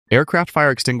Aircraft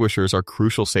fire extinguishers are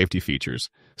crucial safety features,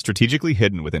 strategically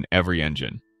hidden within every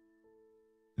engine.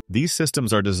 These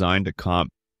systems are designed to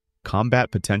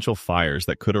combat potential fires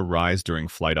that could arise during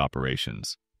flight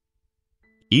operations.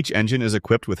 Each engine is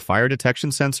equipped with fire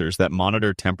detection sensors that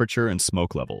monitor temperature and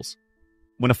smoke levels.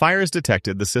 When a fire is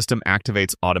detected, the system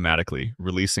activates automatically,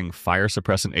 releasing fire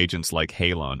suppressant agents like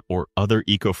halon or other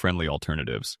eco-friendly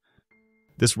alternatives.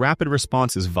 This rapid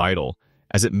response is vital,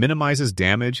 as it minimizes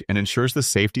damage and ensures the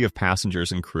safety of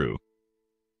passengers and crew.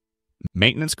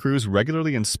 Maintenance crews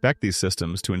regularly inspect these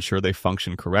systems to ensure they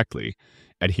function correctly,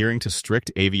 adhering to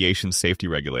strict aviation safety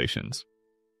regulations.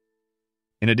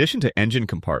 In addition to engine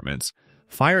compartments,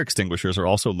 fire extinguishers are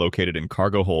also located in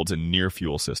cargo holds and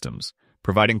near-fuel systems,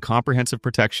 providing comprehensive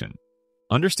protection.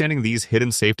 Understanding these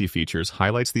hidden safety features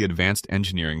highlights the advanced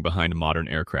engineering behind modern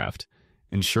aircraft,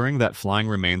 ensuring that flying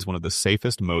remains one of the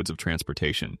safest modes of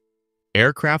transportation.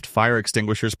 Aircraft fire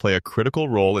extinguishers play a critical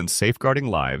role in safeguarding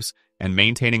lives and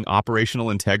maintaining operational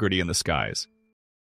integrity in the skies.